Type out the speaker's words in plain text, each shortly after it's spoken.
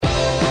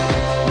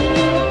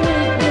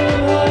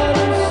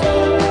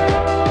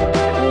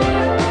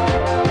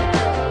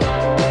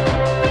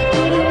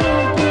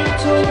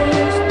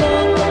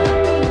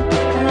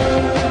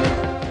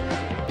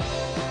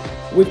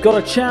We've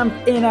got a champ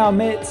in our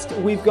midst.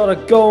 We've got a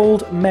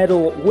gold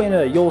medal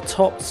winner. Your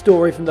top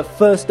story from the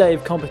first day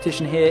of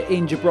competition here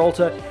in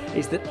Gibraltar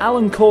is that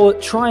Alan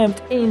Corlett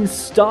triumphed in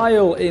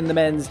style in the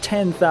men's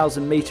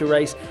 10,000 metre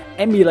race,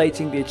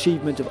 emulating the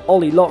achievement of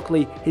Ollie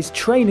Lockley, his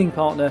training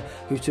partner,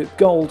 who took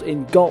gold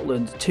in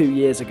Gotland 2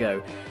 years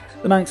ago.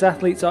 The Manx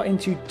athletes are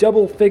into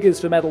double figures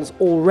for medals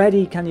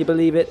already, can you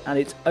believe it? And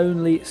it's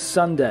only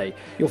Sunday.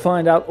 You'll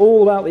find out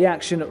all about the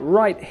action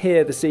right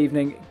here this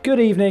evening. Good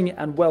evening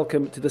and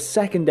welcome to the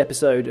second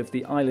episode of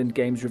the Island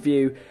Games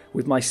Review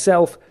with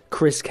myself,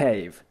 Chris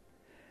Cave.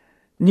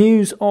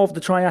 News of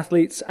the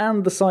triathletes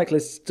and the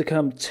cyclists to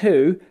come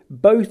too.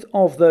 Both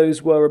of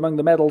those were among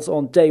the medals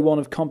on day one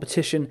of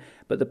competition,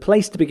 but the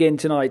place to begin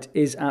tonight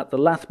is at the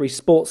Lathbury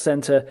Sports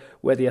Centre,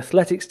 where the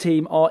athletics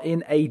team are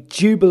in a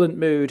jubilant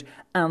mood,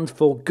 and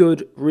for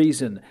good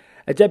reason.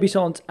 A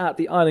debutant at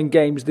the Island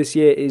Games this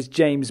year is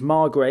James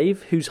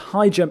Margrave, whose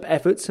high jump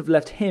efforts have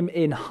left him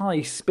in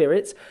high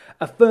spirits.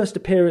 A first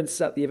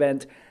appearance at the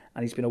event,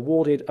 and he's been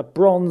awarded a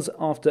bronze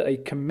after a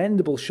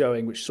commendable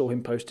showing which saw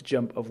him post a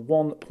jump of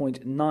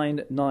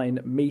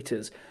 1.99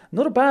 metres.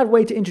 Not a bad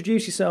way to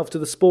introduce yourself to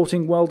the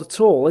sporting world at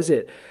all, is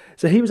it?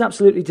 So he was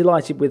absolutely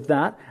delighted with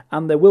that,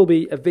 and there will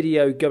be a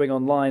video going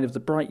online of the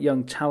bright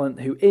young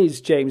talent who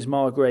is James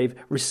Margrave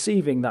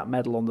receiving that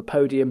medal on the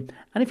podium.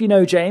 And if you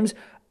know James,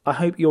 I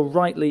hope you're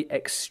rightly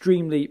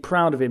extremely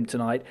proud of him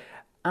tonight,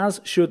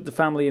 as should the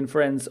family and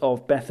friends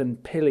of Bethan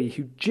Pilley,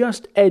 who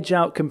just edge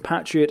out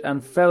compatriot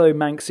and fellow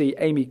Manxie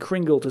Amy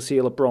Kringle to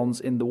seal a bronze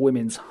in the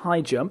women's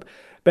high jump.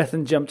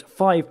 Bethan jumped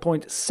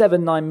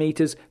 5.79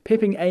 metres,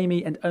 pipping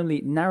Amy and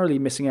only narrowly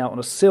missing out on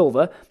a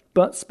silver,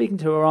 but speaking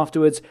to her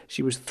afterwards,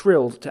 she was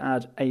thrilled to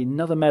add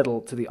another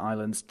medal to the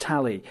island's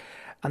tally.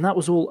 And that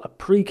was all a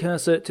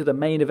precursor to the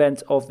main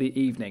event of the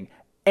evening.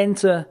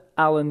 Enter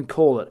Alan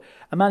Corlett,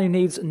 a man who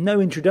needs no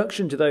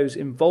introduction to those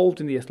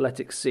involved in the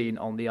athletics scene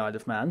on the Isle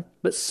of Man,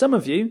 but some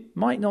of you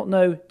might not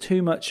know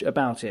too much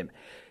about him.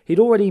 He'd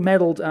already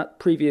medalled at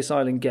previous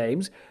Island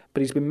Games,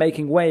 but he's been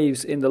making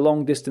waves in the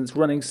long-distance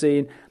running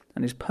scene,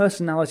 and his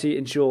personality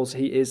ensures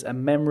he is a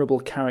memorable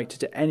character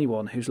to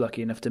anyone who's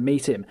lucky enough to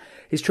meet him.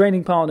 His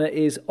training partner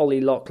is Ollie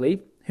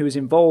Lockley, who was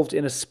involved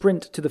in a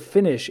sprint to the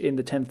finish in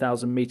the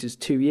 10,000 metres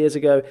 2 years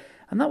ago,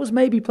 and that was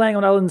maybe playing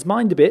on Alan's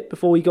mind a bit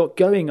before he got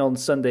going on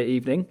Sunday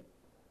evening.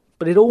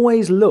 But it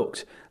always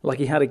looked like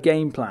he had a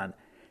game plan.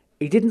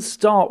 He didn't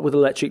start with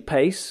electric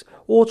pace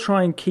or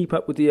try and keep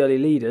up with the early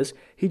leaders,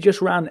 he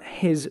just ran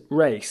his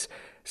race.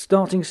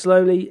 Starting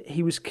slowly,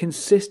 he was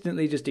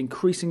consistently just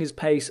increasing his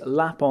pace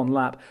lap on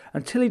lap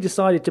until he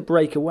decided to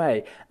break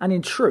away, and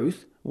in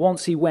truth,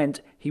 once he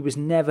went, he was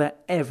never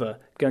ever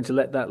going to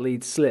let that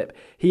lead slip.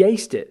 He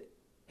aced it.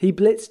 He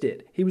blitzed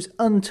it. He was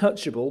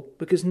untouchable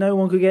because no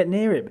one could get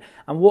near him.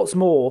 And what's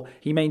more,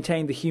 he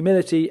maintained the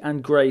humility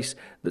and grace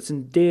that's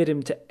endeared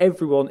him to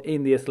everyone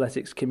in the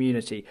athletics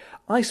community.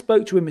 I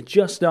spoke to him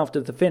just after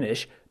the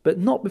finish, but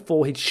not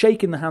before he'd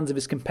shaken the hands of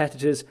his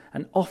competitors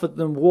and offered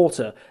them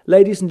water.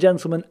 Ladies and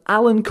gentlemen,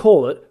 Alan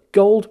Corlett,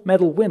 gold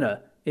medal winner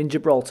in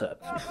Gibraltar.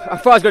 I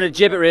thought I was going to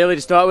jib it really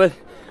to start with,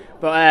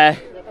 but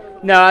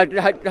no, I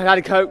had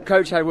a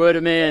coach had a word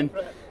with me, and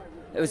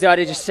it was the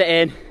idea to just sit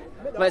in,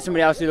 let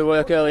somebody else do the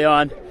work early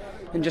on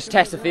and just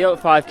test the field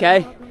at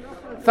 5k.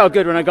 Felt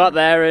good when I got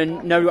there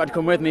and nobody wanted to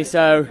come with me,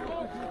 so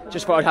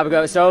just thought I'd have a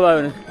go at solo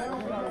and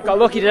got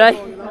lucky today.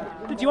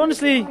 Did you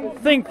honestly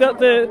think that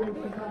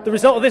the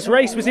result of this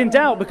race was in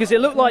doubt? Because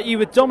it looked like you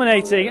were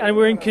dominating and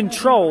were in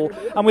control,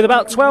 and with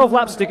about 12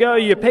 laps to go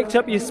you picked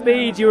up your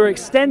speed, you were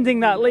extending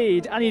that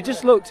lead, and you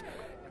just looked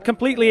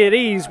completely at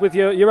ease with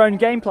your own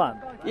game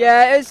plan.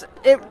 Yeah,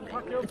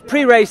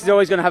 pre-race is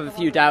always going to have a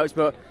few doubts,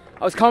 but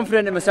I was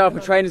confident in myself. My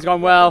training's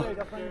gone well.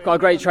 Got a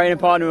great training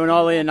partner in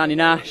Ollie and Nanny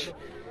Nash.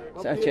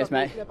 So cheers,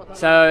 mate.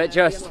 So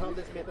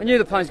I knew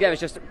the plan together was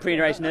just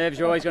pre-race nerves.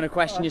 You're always going to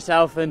question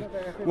yourself and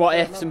what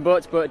ifs and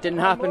buts, but it didn't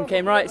happen.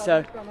 Came right, so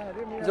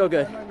it was all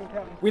good.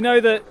 We know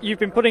that you've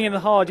been putting in the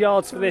hard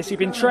yards for this. You've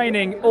been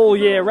training all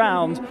year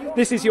round.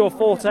 This is your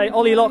forte.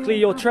 Ollie Lockley,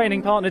 your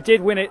training partner,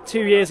 did win it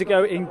 2 years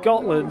ago in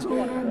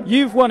Gotland.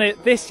 You've won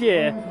it this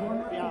year.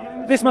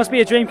 This must be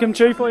a dream come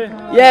true for you.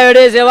 Yeah, it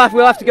is. We'll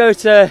have to go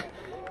to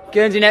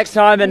Guernsey next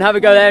time and have a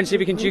go there and see if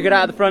we can duke it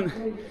out of the front.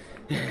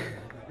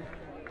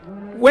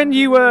 When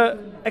you were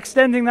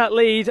extending that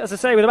lead, as I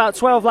say, with about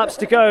 12 laps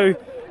to go,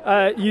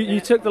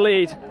 you took the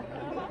lead,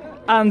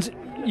 and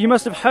you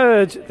must have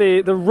heard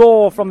the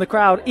roar from the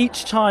crowd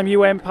each time you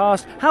went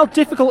past. How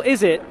difficult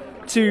is it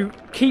to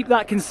keep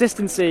that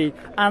consistency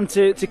and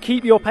to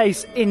keep your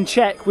pace in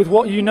check with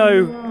what you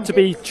know to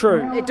be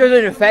true? It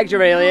doesn't affect you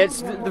really.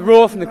 It's the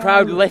roar from the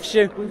crowd lifts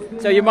you,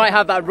 so you might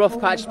have that rough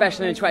patch,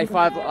 especially in a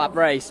 25 lap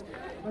race.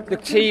 The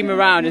team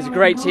around is a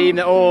great team.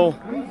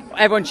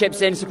 Everyone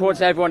chips in,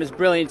 supports everyone. It's a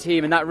brilliant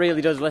team, and that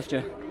really does lift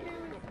you.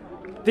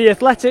 The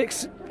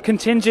athletics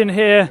contingent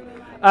here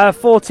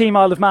for Team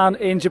Isle of Man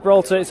in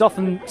Gibraltar, it's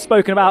often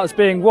spoken about as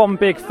being one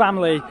big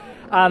family,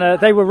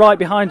 and they were right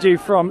behind you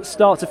from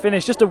start to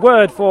finish. Just a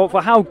word for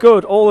how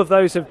good all of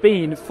those have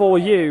been for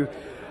you.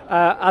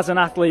 as an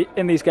athlete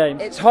in these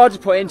games? It's hard to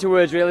put into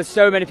words, really. There's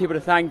so many people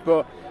to thank,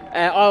 but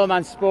Isle of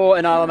Man Sport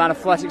and Isle of Man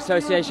Athletic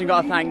Association,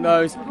 got to thank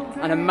those,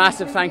 and a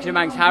massive thank you to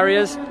Manx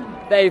Harriers.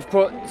 They've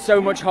put so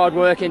much hard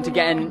work into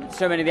getting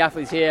so many of the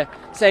athletes here.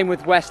 Same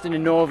with Western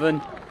and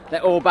Northern.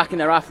 They're all backing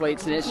their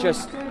athletes, and it's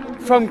just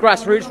from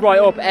grassroots right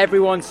up,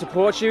 everyone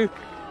supports you.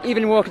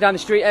 Even walking down the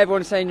street,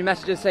 everyone's saying your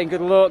messages, saying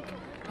good luck,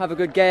 have a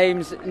good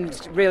games, and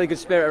it's really good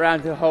spirit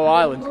around the whole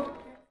island.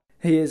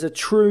 He is a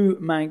true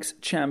Manx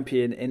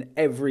champion in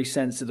every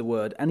sense of the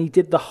word, and he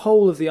did the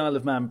whole of the Isle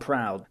of Man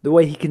proud. The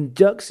way he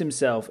conducts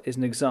himself is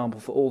an example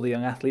for all the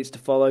young athletes to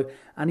follow,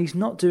 and he's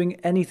not doing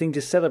anything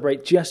to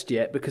celebrate just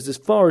yet, because as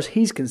far as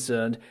he's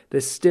concerned,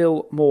 there's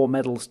still more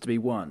medals to be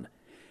won.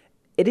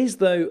 It is,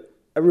 though,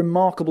 a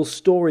remarkable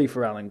story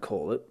for Alan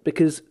Corlett,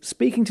 because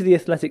speaking to the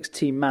athletics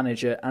team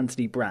manager,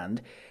 Anthony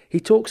Brand,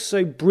 he talks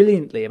so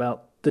brilliantly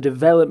about the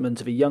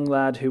development of a young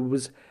lad who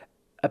was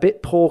a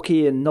bit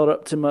porky and not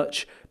up to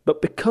much,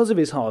 but because of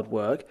his hard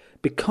work,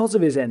 because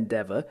of his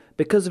endeavour,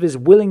 because of his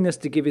willingness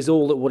to give his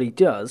all at what he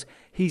does,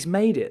 he's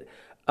made it.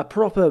 A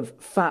proper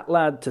fat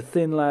lad to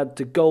thin lad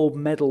to gold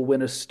medal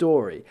winner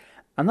story.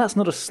 And that's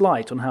not a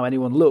slight on how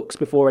anyone looks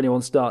before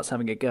anyone starts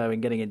having a go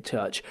and getting in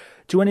touch.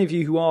 To any of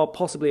you who are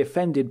possibly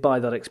offended by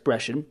that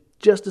expression,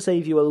 just to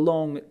save you a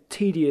long,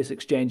 tedious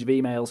exchange of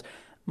emails,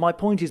 my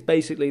point is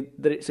basically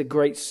that it's a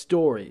great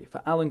story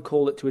for Alan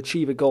Corlett to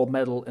achieve a gold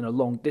medal in a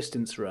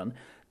long-distance run,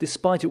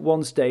 despite at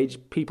one stage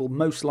people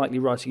most likely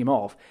writing him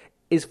off,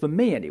 is, for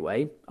me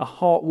anyway, a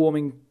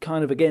heartwarming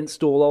kind of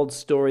against all odds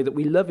story that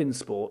we love in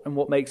sport and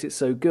what makes it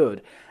so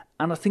good.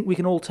 And I think we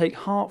can all take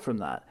heart from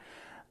that.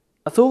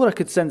 I thought that I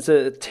could sense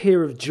a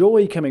tear of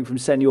joy coming from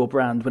Senor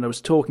Brand when I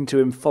was talking to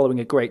him following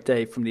a great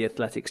day from the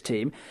athletics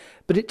team,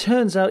 but it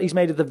turns out he's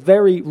made of the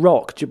very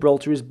rock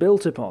Gibraltar is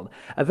built upon.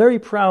 A very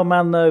proud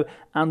man though,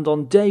 and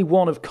on day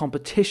one of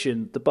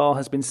competition, the bar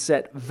has been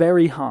set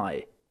very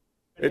high.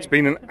 It's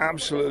been an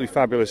absolutely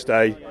fabulous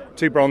day.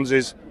 2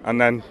 bronzes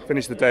and then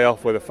finished the day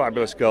off with a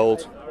fabulous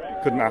gold.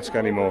 Couldn't ask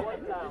any more.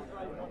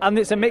 And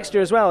it's a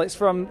mixture as well. It's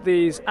from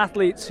these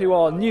athletes who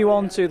are new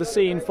onto the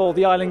scene for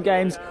the Island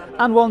Games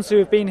and ones who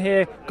have been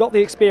here, got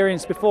the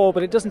experience before,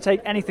 but it doesn't take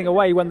anything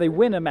away when they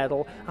win a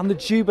medal. And the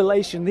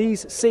jubilation,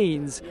 these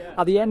scenes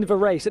at the end of a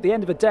race, at the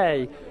end of a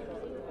day,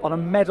 on a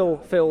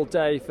medal-filled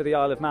day for the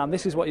Isle of Man.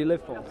 This is what you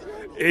live for.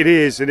 It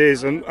is.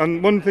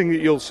 And one thing that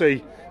you'll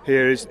see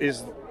here is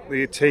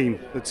the team.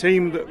 The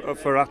team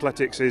for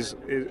athletics is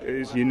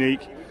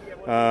unique.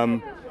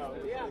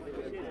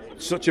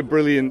 Such a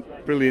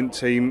brilliant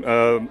team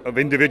of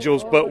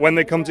individuals, but when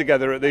they come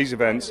together at these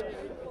events,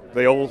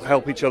 they all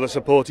help each other,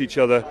 support each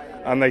other,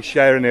 and they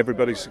share in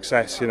everybody's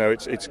success. You know,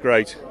 it's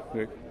great.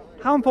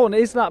 How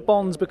important is that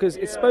bond? Because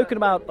it's spoken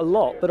about a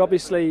lot, but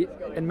obviously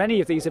in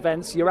many of these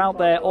events you're out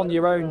there on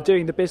your own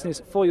doing the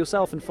business for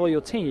yourself and for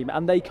your team,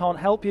 and they can't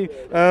help you.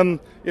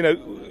 You know,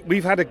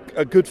 we've had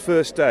a good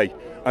first day,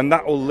 and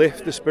that will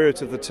lift the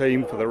spirit of the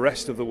team for the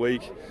rest of the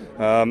week.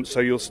 So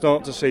you'll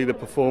start to see the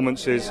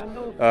performances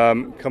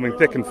coming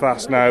thick and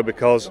fast now,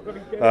 because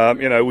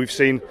you know, we've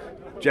seen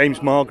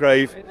James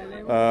Margrave,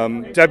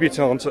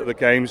 debutant at the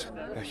Games,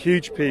 a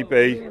huge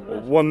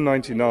PB,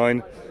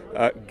 199,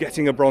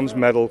 getting a bronze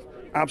medal.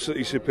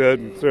 Absolutely superb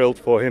and thrilled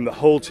for him. The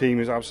whole team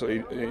is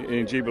absolutely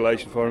in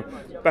jubilation for him.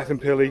 Bethan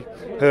Pilley,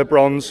 her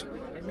bronze,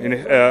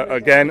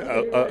 again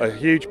a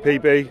huge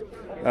PB,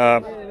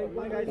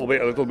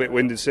 albeit a little bit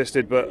wind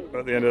assisted, but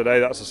at the end of the day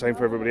that's the same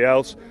for everybody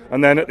else.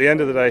 And then at the end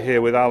of the day here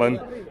with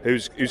Alan,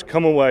 who's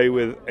come away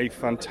with a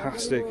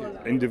fantastic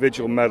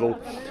individual medal.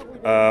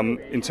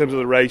 In terms of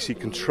the race, he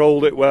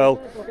controlled it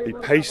well, he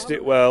paced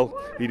it well,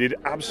 he did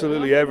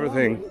absolutely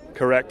everything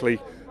correctly.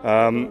 You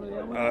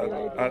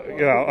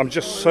know, I'm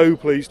just so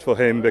pleased for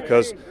him,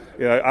 because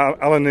you know,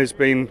 Alan has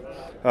been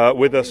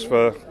with us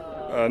for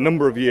a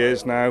number of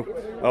years now.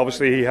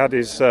 Obviously, he had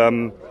his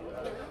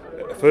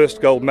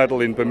first gold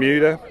medal in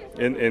Bermuda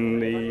in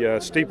the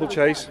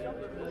steeplechase,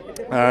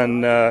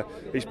 and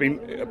he's been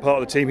a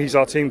part of the team. He's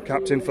our team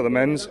captain for the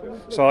men's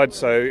side,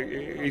 so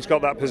he's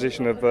got that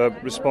position of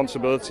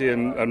responsibility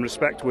and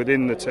respect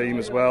within the team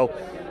as well.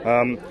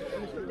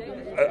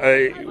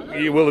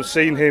 You will have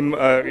seen him,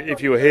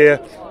 if you were here,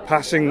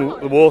 passing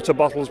the water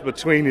bottles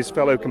between his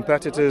fellow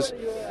competitors.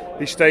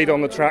 He stayed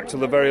on the track till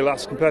the very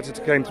last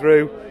competitor came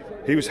through.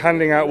 He was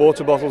handing out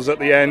water bottles at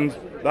the end.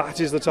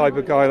 That is the type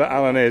of guy that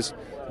Alan is.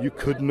 You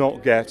could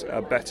not get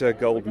a better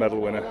gold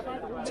medal winner.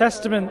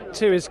 Testament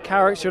to his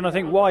character, and I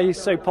think why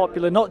he's so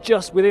popular, not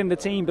just within the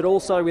team but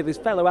also with his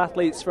fellow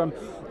athletes from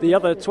the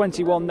other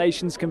 21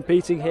 nations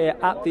competing here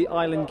at the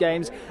Island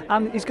Games.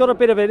 And he's got a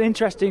bit of an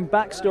interesting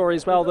backstory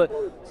as well that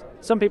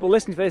some people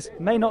listening to this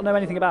may not know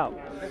anything about.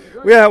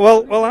 Yeah,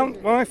 well,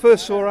 when I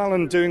first saw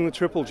Alan doing the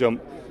triple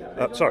jump,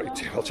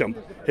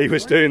 he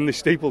was doing the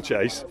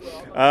steeplechase.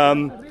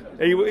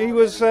 He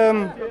was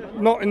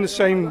not in the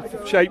same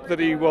shape that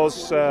he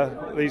was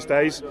these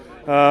days.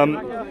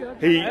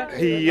 He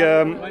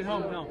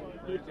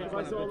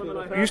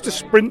used to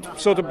sprint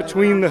sort of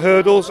between the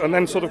hurdles and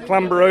then sort of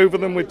clamber over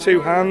them with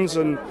 2 hands,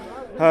 and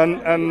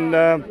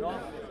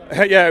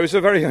Yeah, it was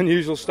a very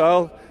unusual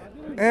style,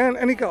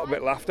 and he got a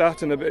bit laughed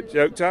at and a bit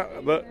joked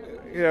at. But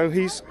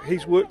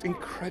he's worked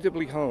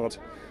incredibly hard,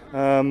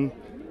 and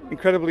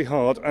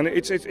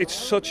it's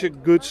such a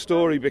good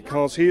story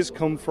because he has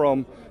come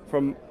from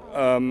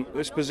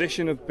this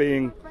position of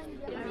being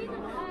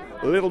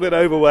a little bit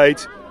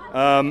overweight,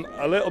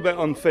 a little bit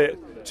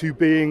unfit, to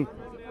being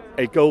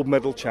a gold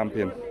medal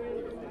champion.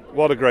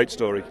 What a great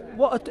story.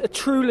 What a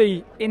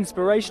truly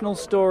inspirational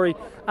story.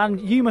 And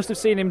you must have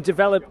seen him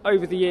develop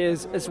over the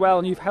years as well,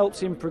 and you've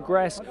helped him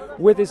progress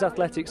with his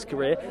athletics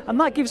career. And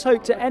that gives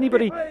hope to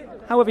anybody,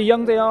 however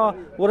young they are,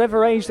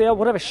 whatever age they are,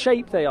 whatever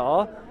shape they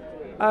are,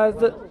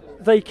 that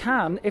they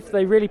can, if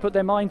they really put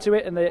their mind to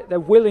it and they're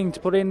willing to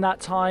put in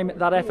that time,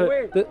 that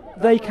effort, that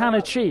they can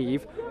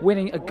achieve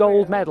winning a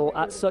gold medal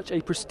at such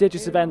a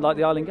prestigious event like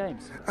the Island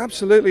Games.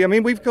 Absolutely. I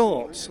mean, I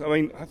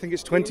think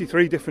it's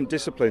 23 different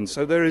disciplines,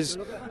 so there is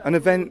an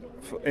event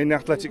in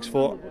athletics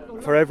for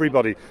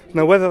everybody.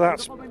 Now, whether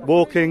that's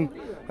walking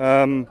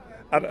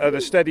at a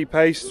steady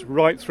pace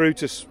right through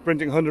to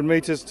sprinting 100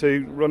 metres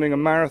to running a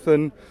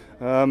marathon,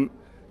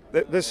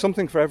 there's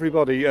something for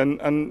everybody,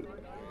 and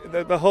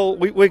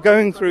we're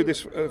going through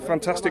this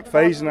fantastic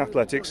phase in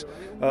athletics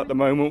at the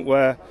moment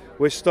where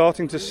we're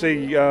starting to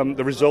see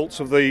the results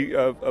of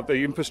the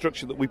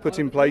infrastructure that we put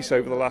in place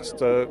over the last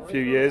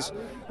few years.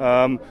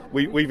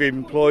 We've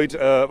employed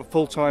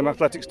full-time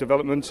athletics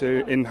development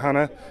in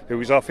Hannah, who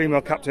is our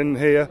female captain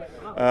here,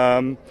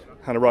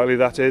 Hannah Riley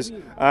that is,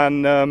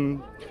 and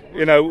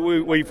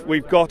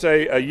we've got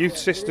a youth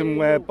system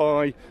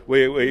whereby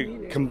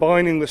we're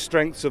combining the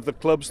strengths of the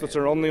clubs that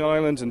are on the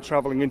island and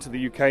travelling into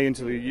the UK,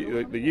 into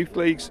the youth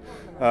leagues.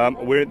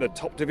 We're in the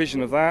top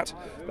division of that.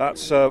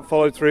 That's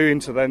followed through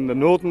into then the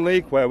Northern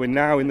League, where we're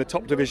now in the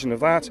top division of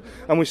that,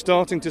 and we're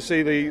starting to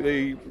see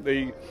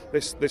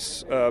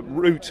this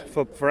route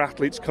for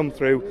athletes come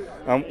through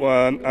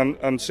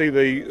and see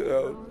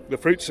the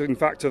fruits, in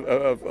fact,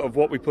 of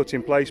what we put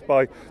in place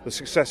by the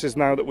successes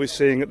now that we're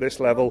seeing at this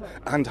level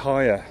and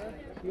higher.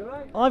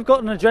 I've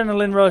got an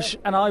adrenaline rush,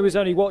 and I was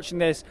only watching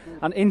this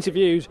and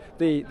interviewed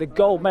the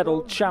gold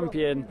medal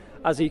champion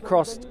as he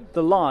crossed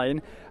the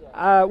line.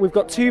 We've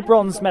got 2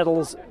 bronze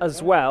medals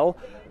as well.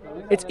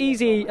 It's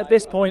easy at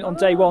this point on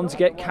day one to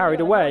get carried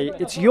away.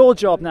 It's your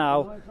job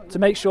now to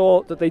make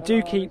sure that they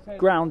do keep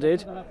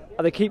grounded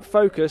and they keep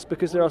focused,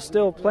 because there are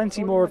still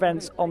plenty more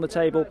events on the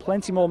table,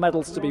 plenty more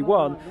medals to be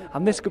won,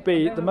 and this could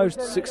be the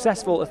most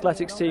successful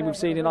athletics team we've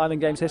seen in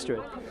Island Games history.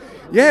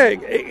 Yeah,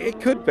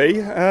 it could be.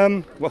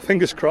 Well,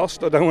 fingers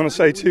crossed. I don't want to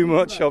say too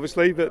much,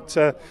 obviously, but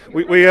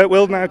we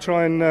will now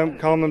try and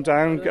calm them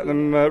down, get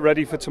them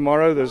ready for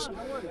tomorrow. There's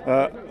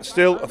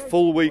still a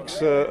full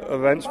week's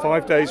events,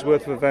 5 days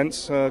worth of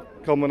events,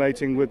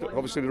 culminating with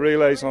obviously the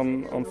relays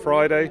on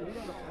Friday.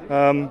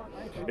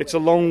 It's a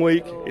long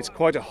week. It's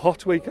quite a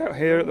hot week out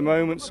here at the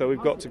moment, so we've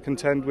got to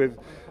contend with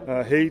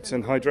heat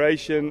and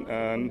hydration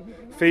and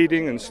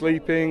feeding and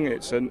sleeping.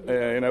 It's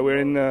we're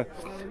in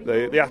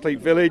the athlete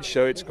village,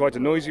 so it's quite a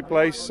noisy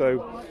place.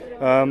 So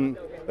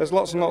there's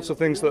lots and lots of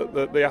things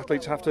that the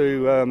athletes have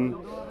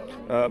to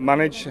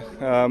manage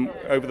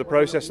over the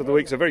process of the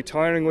week. It's a very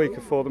tiring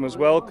week for them as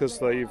well, because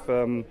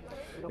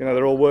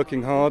they're all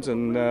working hard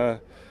and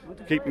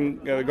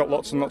they've got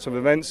lots and lots of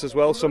events as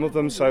well, some of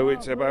them, so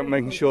it's about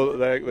making sure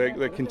that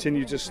they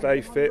continue to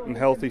stay fit and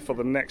healthy for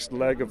the next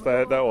leg of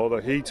their or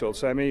the heat or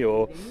semi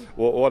or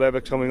whatever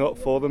coming up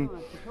for them.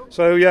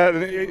 So yeah,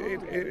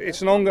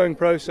 it's an ongoing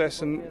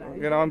process, and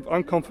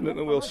I'm confident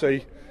that we'll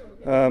see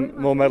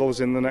more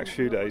medals in the next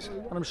few days.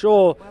 And I'm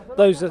sure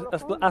those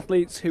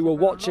athletes who were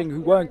watching,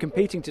 who weren't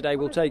competing today,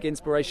 will take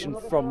inspiration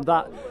from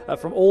that,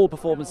 from all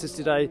performances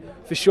today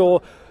for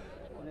sure.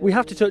 We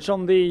have to touch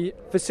on the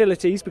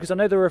facilities, because I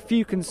know there are a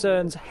few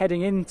concerns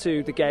heading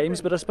into the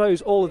Games, but I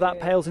suppose all of that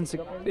pales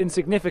in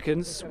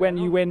significance when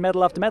you win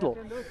medal after medal.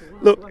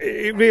 Look,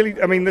 it really,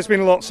 there's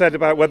been a lot said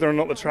about whether or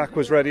not the track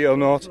was ready or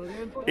not.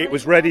 It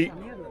was ready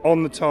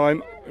on the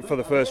time for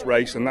the first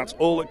race, and that's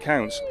all that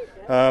counts.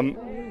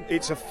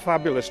 It's a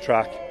fabulous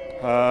track.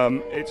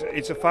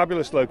 It's a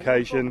fabulous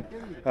location.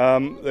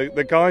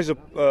 The guys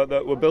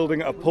that were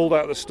building it have pulled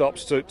out the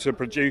stops to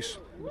produce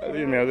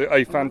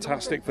a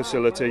fantastic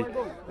facility.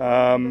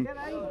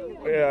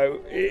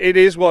 It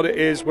is what it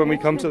is when we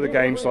come to the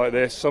games like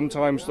this.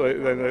 Sometimes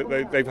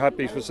they've had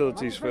these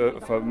facilities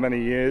for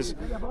many years.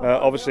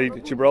 Obviously,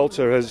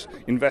 Gibraltar has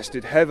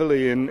invested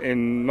heavily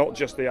in not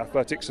just the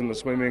athletics and the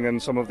swimming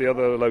and some of the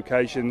other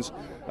locations.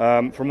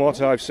 From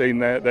what I've seen,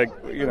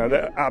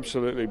 they're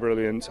absolutely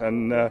brilliant,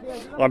 and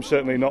I'm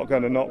certainly not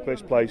going to knock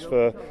this place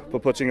for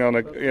putting on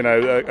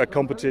a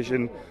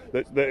competition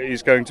that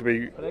is going to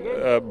be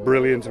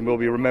brilliant and will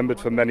be remembered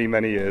for many,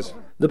 many years.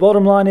 The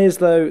bottom line is,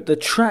 though, the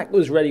track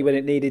was ready when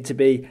it needed to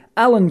be.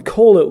 Alan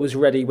Corlett was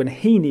ready when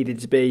he needed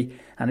to be,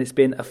 and it's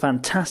been a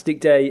fantastic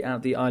day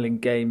at the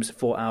Island Games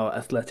for our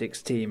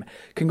athletics team.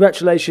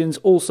 Congratulations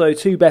also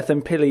to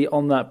Bethan Pilley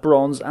on that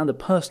bronze and a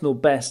personal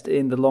best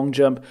in the long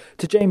jump,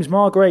 to James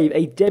Margrave,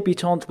 a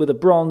debutante with a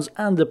bronze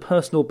and a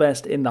personal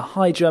best in the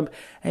high jump.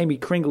 Amy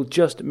Kringle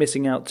just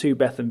missing out to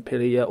Bethan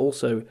Pilley,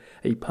 also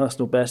a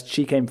personal best.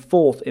 She came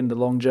fourth in the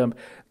long jump.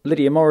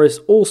 Lydia Morris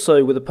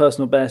also with a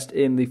personal best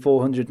in the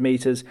 400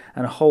 metres,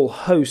 and a whole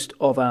host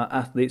of our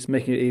athletes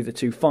making it either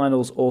to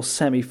finals or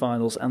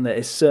semi-finals, and there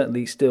is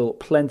certainly still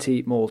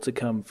plenty more to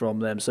come from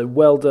them. So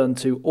well done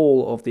to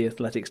all of the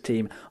athletics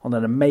team on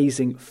an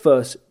amazing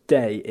first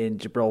day in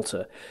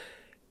Gibraltar.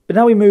 But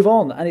now we move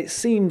on, and it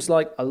seems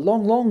like a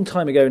long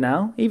time ago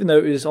now, even though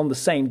it was on the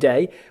same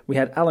day. We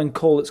had Alan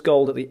Corlett's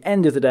gold at the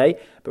end of the day,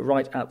 but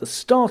right at the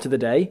start of the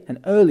day, an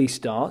early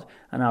start,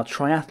 and our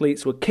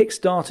triathletes were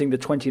kick-starting the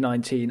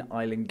 2019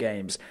 Island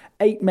Games.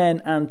 8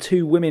 men and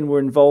 2 women were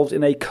involved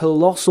in a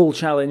colossal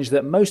challenge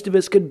that most of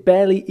us could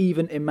barely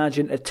even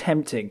imagine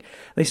attempting.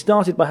 They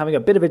started by having a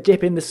bit of a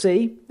dip in the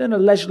sea, then a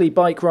leisurely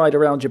bike ride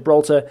around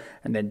Gibraltar,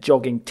 and then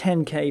jogging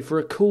 10k for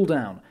a cool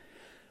down.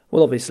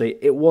 Well, obviously,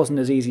 it wasn't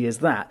as easy as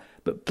that,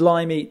 but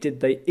blimey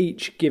did they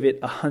each give it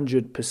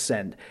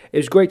 100%. It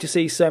was great to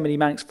see so many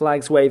Manx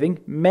flags waving.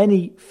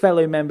 Many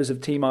fellow members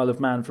of Team Isle of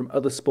Man from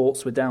other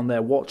sports were down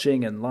there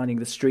watching and lining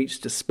the streets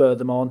to spur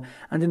them on.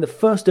 And in the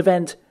first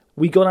event,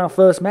 we got our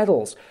first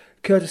medals,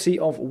 courtesy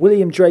of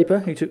William Draper,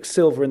 who took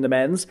silver in the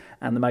men's,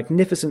 and the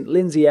magnificent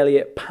Lindsay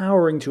Elliott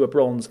powering to a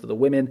bronze for the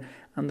women.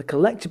 And the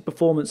collective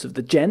performance of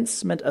the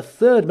gents meant a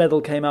third medal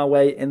came our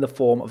way in the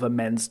form of a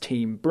men's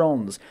team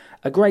bronze.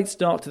 A great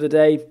start to the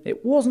day.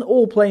 It wasn't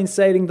all plain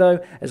sailing though,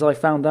 as I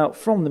found out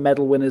from the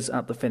medal winners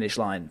at the finish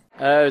line.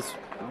 It was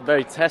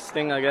very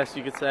testing, I guess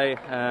you could say.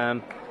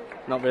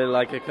 Not really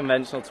like a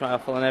conventional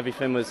triathlon.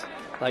 Everything was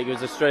like it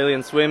was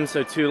Australian swim,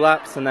 so 2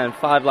 laps and then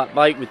 5-lap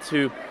bike with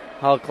 2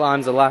 hard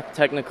climbs, a lap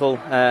technical,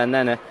 and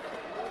then a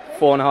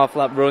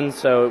 4.5-lap run.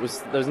 So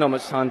there was not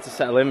much time to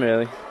settle in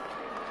really.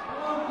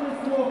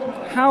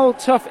 How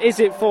tough is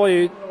it for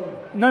you,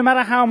 no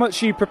matter how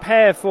much you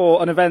prepare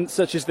for an event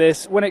such as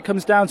this, when it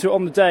comes down to it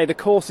on the day, the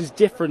course is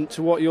different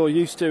to what you're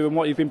used to and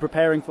what you've been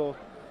preparing for?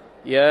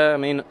 Yeah, I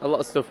mean, a lot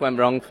of stuff went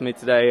wrong for me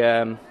today.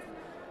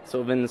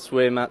 Sort of in the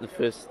swim, out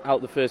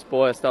the first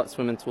buoy, I started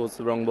swimming towards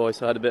the wrong buoy,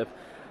 so I had a bit of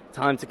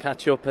time to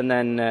catch up, and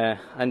then I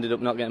ended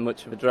up not getting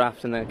much of a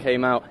draft, and then I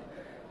came out,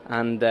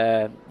 and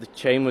the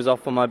chain was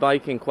off on my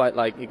bike, and quite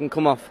like, it can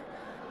come off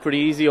pretty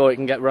easy or it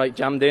can get right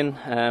jammed in,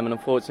 and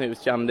unfortunately it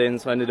was jammed in,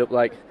 so I ended up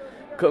like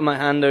cutting my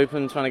hand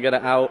open trying to get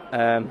it out.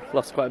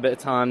 Lost quite a bit of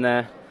time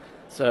there,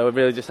 so I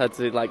really just had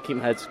to like keep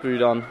my head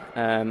screwed on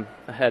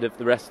ahead of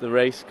the rest of the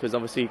race, because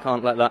obviously you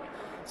can't let that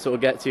sort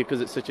of get to you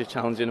because it's such a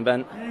challenging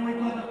event.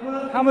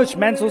 How much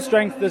mental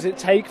strength does it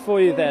take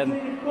for you then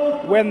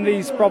when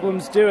these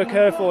problems do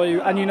occur for you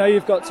and you know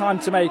you've got time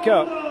to make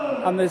up,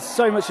 and there's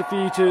so much for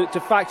you to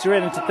factor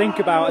in and to think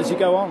about as you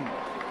go on?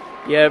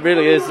 Yeah, it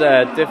really is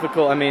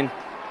difficult. I mean,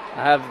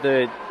 I have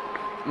the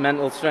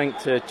mental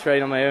strength to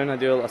train on my own. I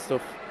do a lot of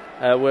stuff,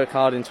 work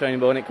hard in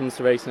training, but when it comes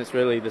to racing, it's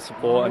really the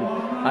support, and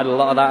I had a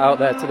lot of that out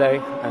there today.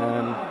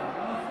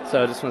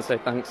 So I just want to say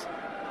thanks.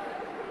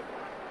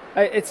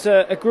 It's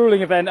a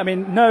gruelling event. I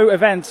mean, no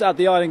event at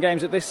the Island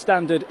Games at this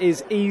standard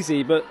is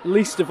easy, but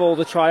least of all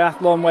the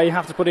triathlon, where you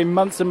have to put in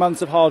months and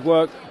months of hard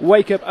work,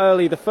 wake up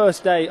early the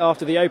first day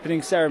after the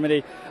opening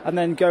ceremony, and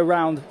then go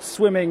round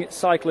swimming,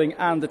 cycling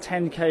and the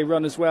 10k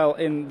run as well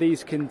in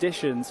these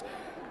conditions.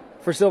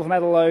 For a silver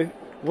medal though,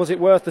 was it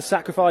worth the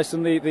sacrifice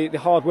and the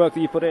hard work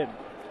that you put in?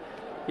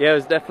 Yeah, it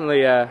was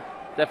definitely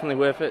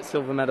worth it.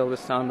 Silver medal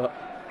this time, but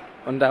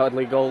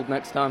undoubtedly gold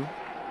next time.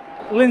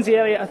 Lindsay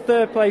Elliott, a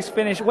third place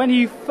finish. When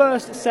you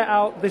first set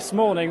out this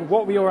morning,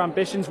 what were your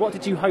ambitions? What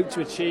did you hope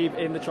to achieve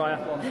in the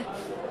triathlon?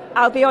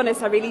 I'll be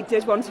honest, I really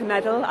did want a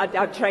medal.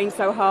 I've trained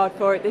so hard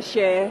for it this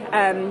year.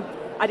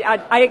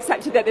 I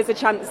accepted that there's a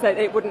chance that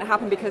it wouldn't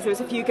happen because there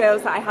was a few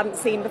girls that I hadn't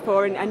seen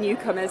before and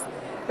newcomers.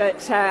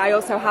 But I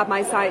also had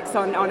my sights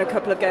on a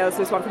couple of girls.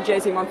 There was one from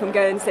Jersey and one from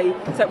Guernsey.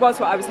 So it was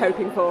what I was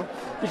hoping for.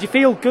 Did you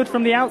feel good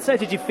from the outset?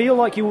 Did you feel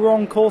like you were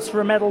on course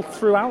for a medal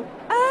throughout?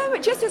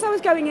 Just as I was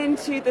going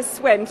into the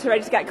swim to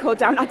ready to get cooled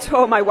down, I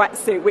tore my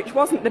wetsuit, which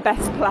wasn't the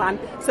best plan.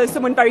 So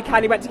someone very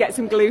kindly went to get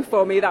some glue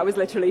for me. That was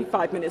literally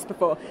 5 minutes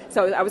before.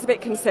 So I was a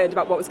bit concerned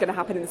about what was going to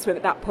happen in the swim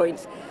at that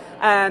point.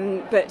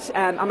 But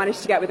I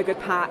managed to get with a good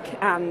pack,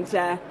 and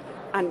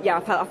yeah,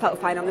 I felt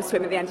fine on the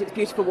swim at the end. It was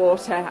beautiful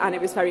water, and it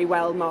was very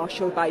well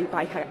marshalled by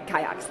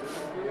kayaks.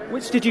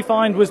 Which did you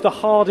find was the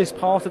hardest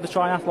part of the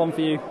triathlon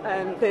for you?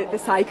 The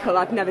cycle.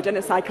 I've never done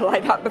a cycle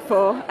like that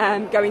before.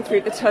 Going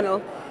through the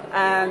tunnel.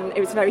 It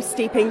was a very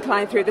steep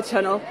incline through the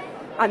tunnel,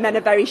 and then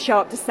a very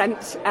sharp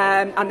descent,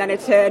 and then a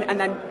turn, and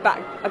then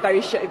back a very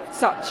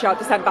sharp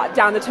descent back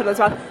down the tunnel as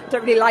well. I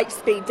don't really like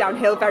speed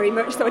downhill very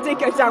much, so I did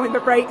go down with my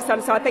brakes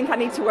on. So I think I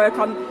need to work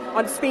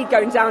on speed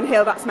going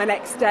downhill. That's my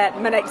next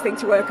thing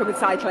to work on with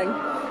cycling.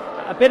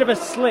 A bit of a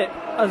slip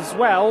as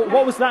well.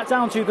 What was that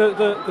down to,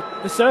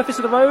 the surface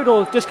of the road,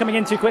 or just coming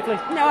in too quickly?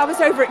 No, I was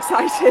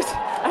overexcited.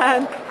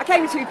 I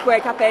came too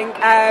quick, I think.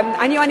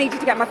 I knew I needed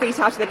to get my feet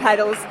out of the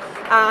pedals,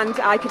 and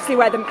I could see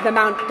where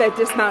the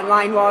dismount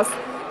line was,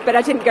 but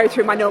I didn't go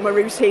through my normal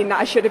routine that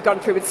I should have gone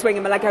through with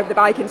swinging my leg over the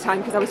bike in time,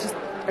 because I was just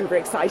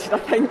overexcited, I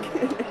think.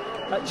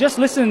 Just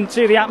listen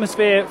to the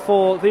atmosphere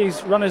for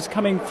these runners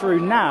coming through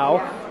now.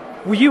 Yeah.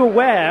 Were you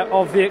aware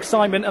of the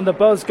excitement and the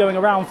buzz going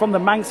around from the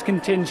Manx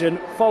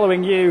contingent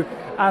following you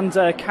and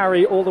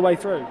Carrie all the way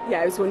through?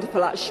 Yeah, it was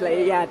wonderful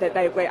actually. Yeah,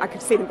 I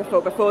could see them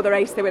before the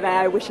race. They were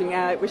there wishing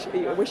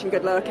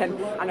good luck,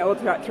 and all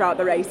throughout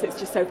the race. It's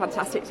just so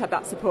fantastic to have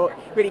that support.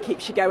 Really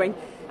keeps you going.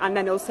 And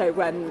then also,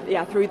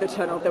 through the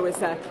tunnel there was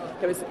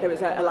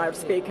a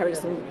loudspeaker and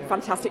some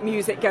fantastic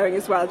music going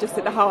as well, just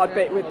at the hard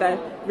bit with the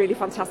really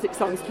fantastic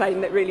songs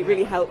playing that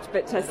really helped.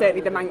 But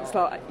certainly the Manx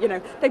lot,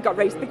 they've got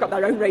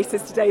their own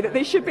races today that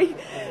they should be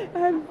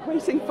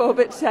waiting for.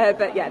 But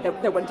yeah,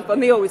 they're wonderful,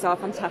 and they always are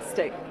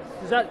fantastic.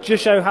 Does that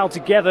just show how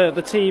together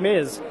the team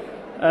is?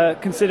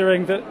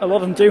 Considering that a lot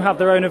of them do have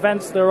their own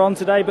events they're on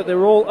today, but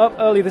they're all up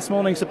early this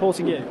morning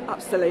supporting you.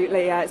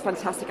 Absolutely, it's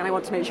fantastic, and I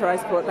want to make sure I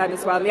support them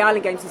as well. And the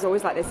Island Games is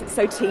always like this, it's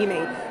so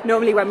teamy.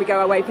 Normally when we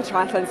go away for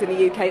triathlons in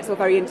the UK, it's all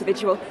very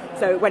individual,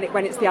 so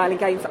when it's the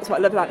Island Games, that's what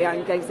I love about the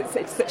Island Games,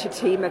 it's such a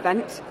team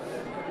event.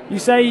 You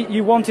say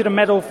you wanted a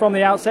medal from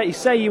the outset, you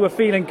say you were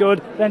feeling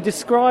good, then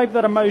describe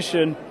that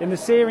emotion in the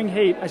searing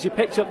heat as you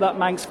picked up that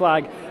Manx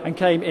flag and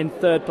came in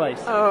third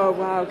place. Oh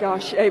wow,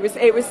 gosh, it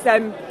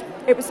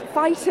was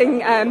fighting,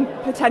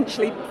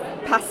 potentially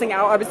passing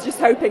out. I was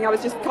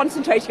just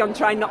concentrating on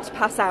trying not to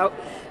pass out,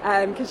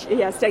 because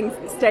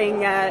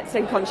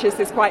staying conscious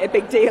is quite a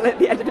big deal at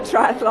the end of a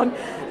triathlon.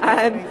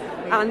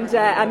 And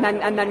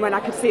then when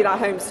I could see that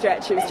home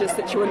stretch, it was just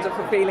such a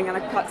wonderful feeling, and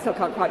I still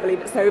can't quite believe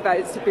it's over.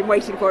 I've been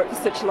waiting for it for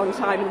such a long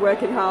time and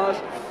working hard.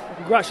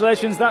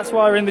 Congratulations, that's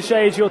why we're in the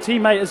shade. Your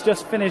teammate has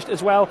just finished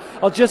as well.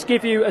 I'll just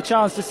give you a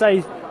chance to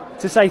say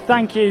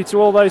thank you to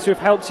all those who have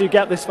helped you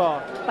get this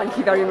far. Thank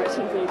you very much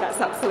indeed.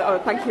 That's absolutely. Oh,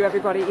 thank you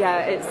everybody. Yeah,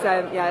 it's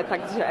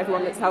thank you to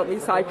everyone that's helped me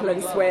cycle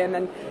and swim,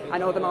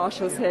 and all the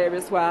marshals here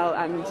as well,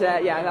 and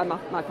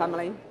my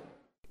family.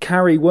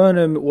 Carrie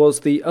Wernham was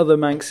the other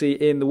Manxie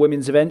in the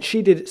women's event.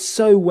 She did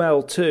so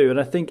well too, and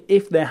I think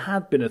if there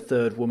had been a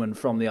third woman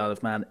from the Isle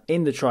of Man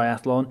in the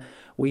triathlon,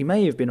 we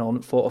may have been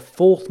on for a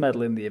fourth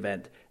medal in the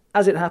event.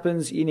 As it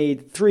happens, you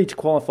need 3 to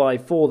qualify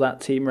for that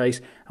team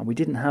race, and we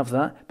didn't have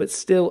that, but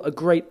still a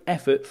great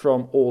effort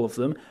from all of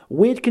them.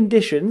 Weird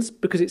conditions,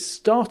 because it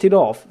started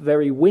off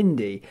very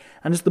windy,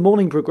 and as the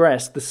morning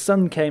progressed, the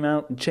sun came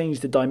out and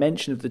changed the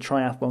dimension of the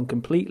triathlon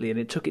completely, and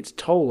it took its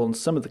toll on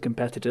some of the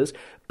competitors,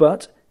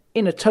 but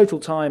in a total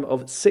time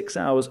of 6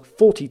 hours,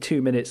 42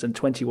 minutes and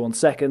 21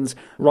 seconds,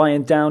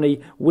 Ryan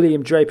Downey,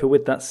 William Draper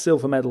with that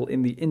silver medal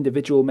in the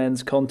individual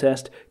men's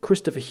contest,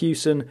 Christopher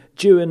Hewson,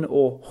 Dewan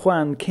or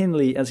Juan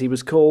Kinley as he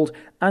was called,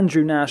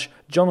 Andrew Nash,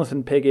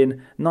 Jonathan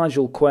Piggin,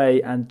 Nigel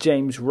Quay and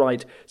James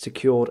Wright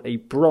secured a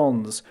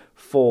bronze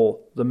for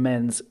the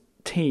men's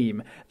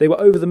team. They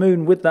were over the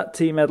moon with that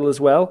team medal as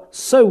well.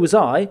 So was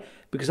I,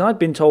 because I'd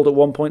been told at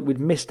one point we'd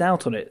missed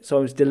out on it, so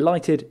I was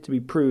delighted to be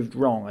proved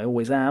wrong. I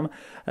always am.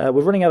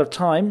 We're running out of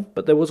time,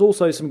 but there was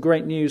also some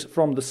great news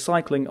from the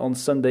cycling on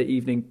Sunday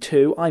evening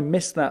too. I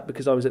missed that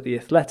because I was at the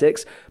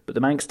athletics, but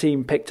the Manx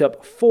team picked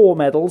up 4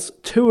 medals,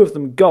 2 of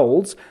them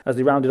golds, as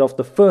they rounded off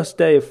the first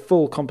day of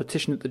full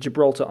competition at the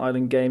Gibraltar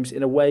Island Games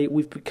in a way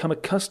we've become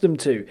accustomed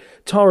to.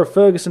 Tara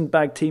Ferguson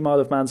bagged Team Isle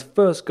of Man's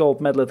first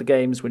gold medal of the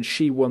Games when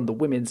she won the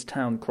Women's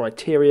Town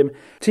Criterium.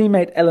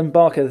 Teammate Ellen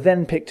Barker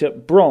then picked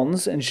up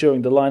bronze,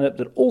 ensuring the lineup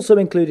that also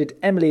included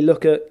Emily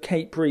Looker,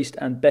 Kate Priest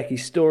and Becky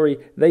Story.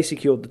 They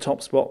secured the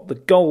top spot, the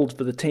gold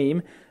for the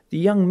team. The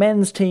young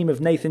men's team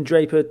of Nathan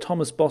Draper,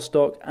 Thomas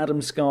Bostock,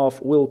 Adam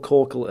Scarf, Will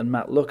Corkle and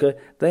Matt Looker,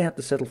 they had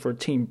to settle for a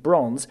team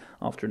bronze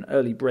after an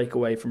early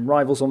breakaway from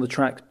rivals on the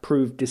track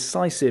proved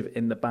decisive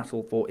in the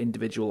battle for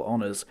individual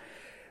honours.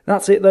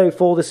 That's it though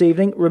for this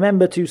evening.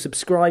 Remember to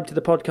subscribe to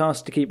the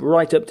podcast to keep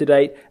right up to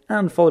date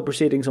and follow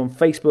proceedings on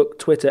Facebook,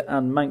 Twitter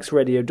and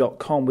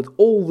manxradio.com with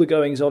all the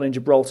goings on in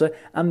Gibraltar,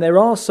 and there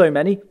are so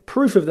many.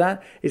 Proof of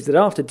that is that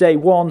after day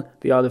 1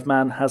 the Isle of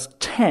Man has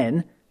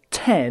 10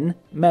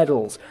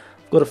 medals.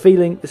 I've got a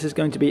feeling this is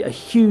going to be a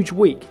huge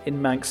week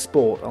in Manx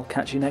sport. I'll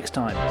catch you next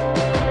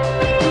time.